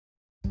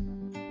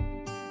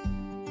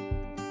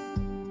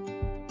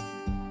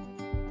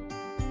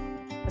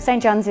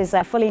St John's is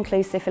a fully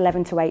inclusive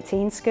 11 to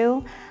 18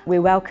 school. We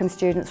welcome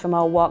students from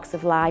all walks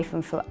of life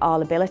and for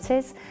all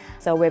abilities.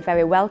 So we're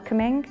very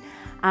welcoming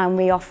and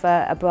we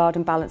offer a broad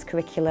and balanced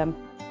curriculum.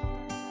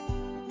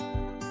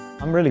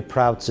 I'm really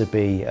proud to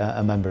be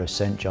a member of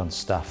St John's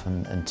staff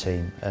and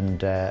team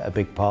and a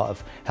big part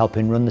of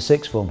helping run the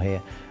sixth form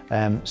here.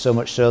 So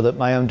much so that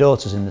my own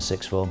daughter's in the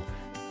sixth form.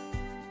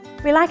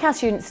 We like our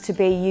students to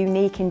be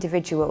unique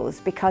individuals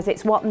because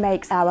it's what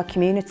makes our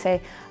community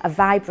a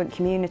vibrant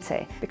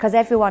community, because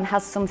everyone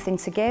has something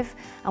to give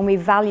and we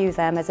value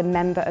them as a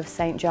member of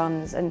St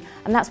John's, and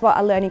that's what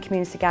a learning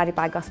community guided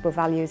by gospel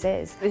values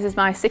is. This is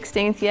my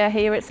 16th year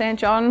here at St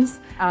John's,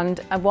 and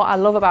what I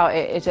love about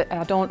it is that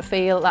I don't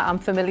feel that I'm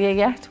familiar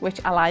yet,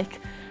 which I like.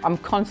 I'm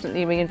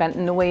constantly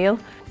reinventing the wheel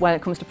when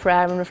it comes to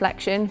prayer and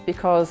reflection,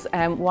 because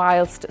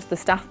whilst the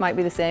staff might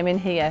be the same in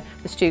here,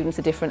 the students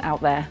are different out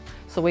there.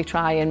 So we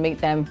try and meet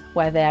them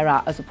where they're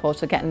at as opposed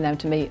to getting them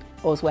to meet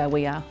us where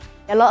we are.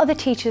 A lot of the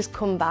teachers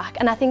come back,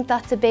 and I think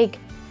that's a big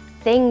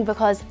thing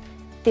because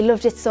they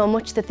loved it so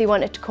much that they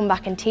wanted to come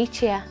back and teach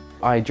here.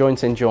 I joined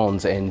St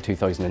John's in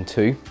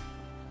 2002.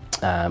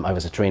 I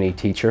was a trainee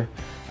teacher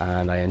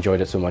and I enjoyed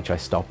it so much I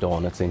stopped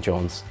on at St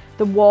John's.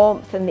 The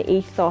warmth and the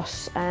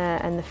ethos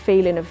and the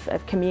feeling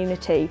of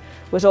community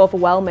was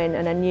overwhelming,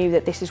 and I knew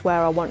that this is where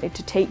I wanted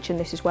to teach and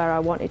this is where I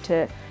wanted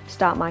to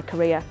start my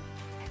career.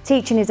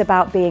 Teaching is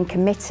about being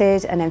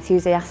committed and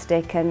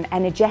enthusiastic and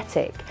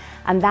energetic,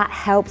 and that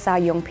helps our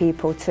young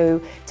people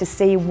to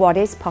see what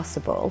is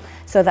possible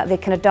so that they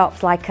can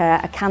adopt like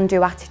a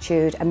can-do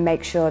attitude and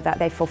make sure that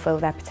they fulfil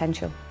their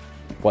potential.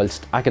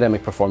 Whilst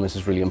academic performance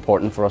is really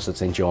important for us at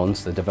St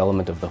John's, the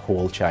development of the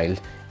whole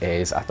child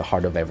is at the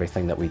heart of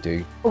everything that we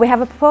do. We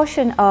have a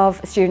proportion of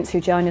students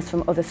who join us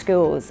from other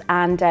schools,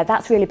 and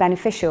that's really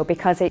beneficial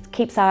because it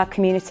keeps our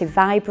community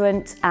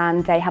vibrant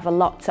and they have a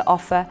lot to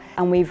offer,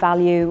 and we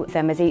value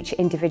them as each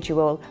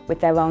individual with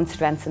their own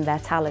strengths and their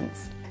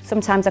talents.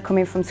 Sometimes they're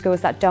coming from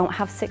schools that don't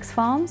have sixth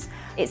forms.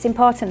 It's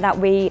important that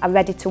we are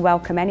ready to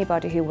welcome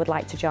anybody who would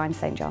like to join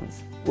St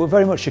John's. We're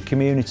very much a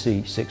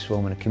community sixth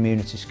form and a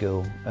community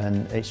school,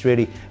 and it's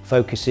really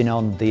focusing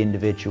on the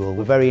individual.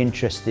 We're very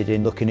interested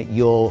in looking at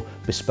your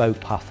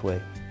bespoke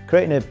pathway,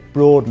 creating a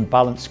broad and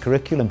balanced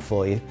curriculum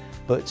for you,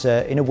 but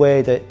in a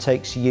way that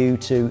takes you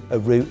to a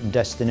route and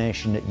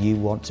destination that you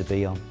want to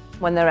be on.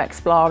 When they're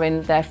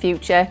exploring their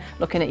future,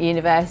 looking at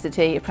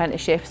university,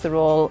 apprenticeships, the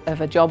role of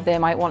a job they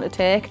might want to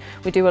take,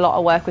 we do a lot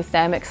of work with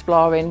them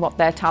exploring what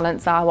their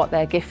talents are, what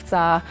their gifts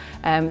are,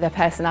 their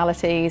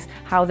personalities,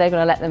 how they're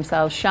going to let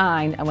themselves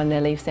shine and when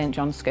they leave St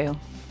John's School.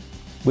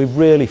 We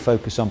really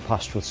focus on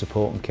pastoral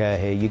support and care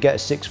here. You get a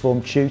sixth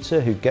form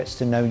tutor who gets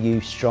to know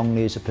you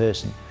strongly as a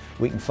person.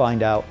 We can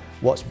find out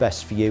what's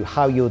best for you,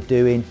 how you're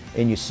doing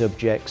in your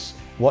subjects,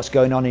 what's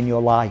going on in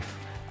your life,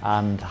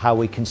 and how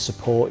we can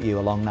support you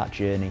along that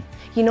journey.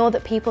 You know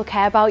that people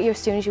care about you as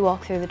soon as you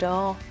walk through the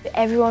door.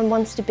 Everyone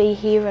wants to be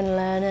here and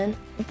learning,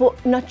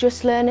 but not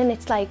just learning,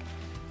 it's like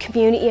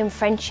community and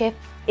friendship.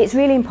 It's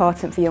really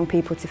important for young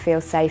people to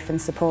feel safe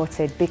and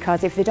supported,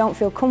 because if they don't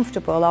feel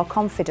comfortable or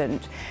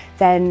confident,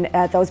 then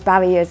those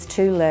barriers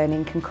to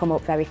learning can come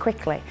up very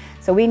quickly.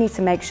 So we need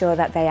to make sure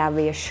that they are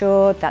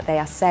reassured, that they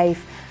are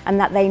safe, and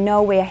that they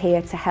know we're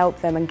here to help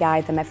them and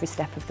guide them every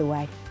step of the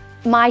way.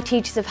 My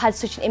teachers have had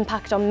such an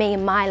impact on me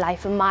and my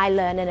life and my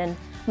learning and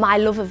my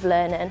love of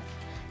learning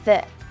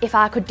that if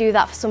I could do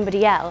that for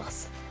somebody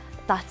else,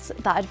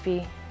 that'd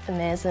be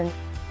amazing.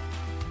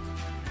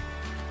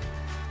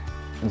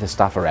 The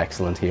staff are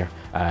excellent here.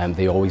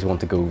 They always want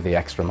to go the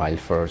extra mile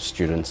for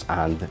students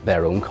and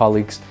their own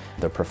colleagues.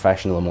 They're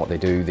professional in what they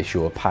do. They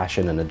show a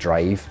passion and a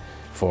drive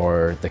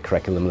for the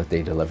curriculum that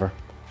they deliver.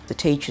 The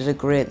teachers are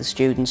great, the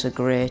students are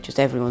great, just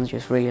everyone's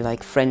just really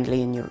like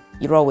friendly, and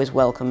you're always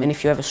welcome, and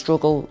if you ever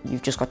struggle,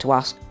 you've just got to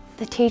ask.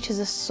 The teachers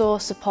are so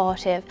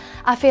supportive.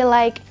 I feel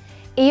like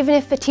even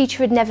if a teacher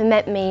had never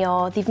met me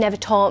or they've never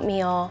taught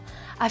me, or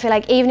I feel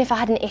like even if I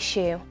had an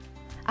issue,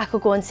 I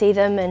could go and see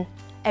them and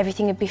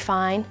everything would be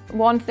fine.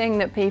 One thing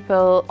that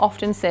people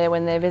often say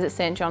when they visit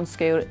St John's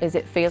School is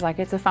it feels like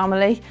it's a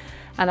family.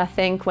 And I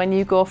think when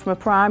you go from a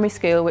primary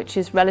school, which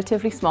is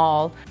relatively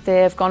small,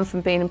 they've gone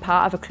from being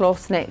part of a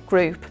close-knit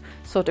group.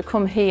 So to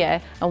come here,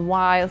 and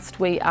whilst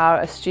we are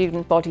a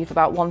student body of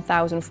about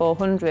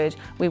 1,400,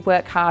 we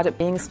work hard at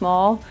being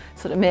small,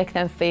 so to make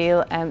them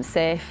feel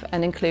safe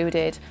and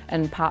included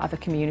and part of a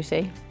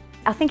community.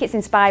 I think it's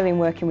inspiring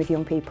working with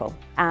young people,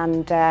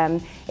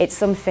 and it's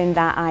something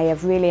that I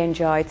have really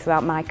enjoyed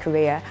throughout my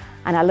career,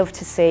 and I love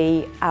to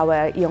see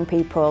our young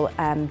people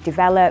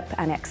develop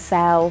and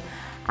excel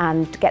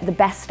and get the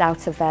best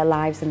out of their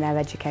lives and their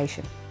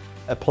education.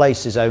 A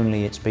place is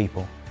only its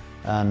people,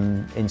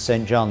 and in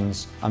St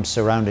John's I'm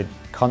surrounded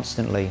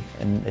constantly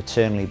and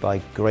eternally by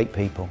great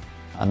people,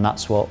 and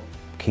that's what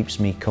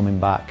keeps me coming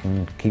back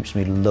and keeps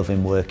me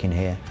loving working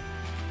here.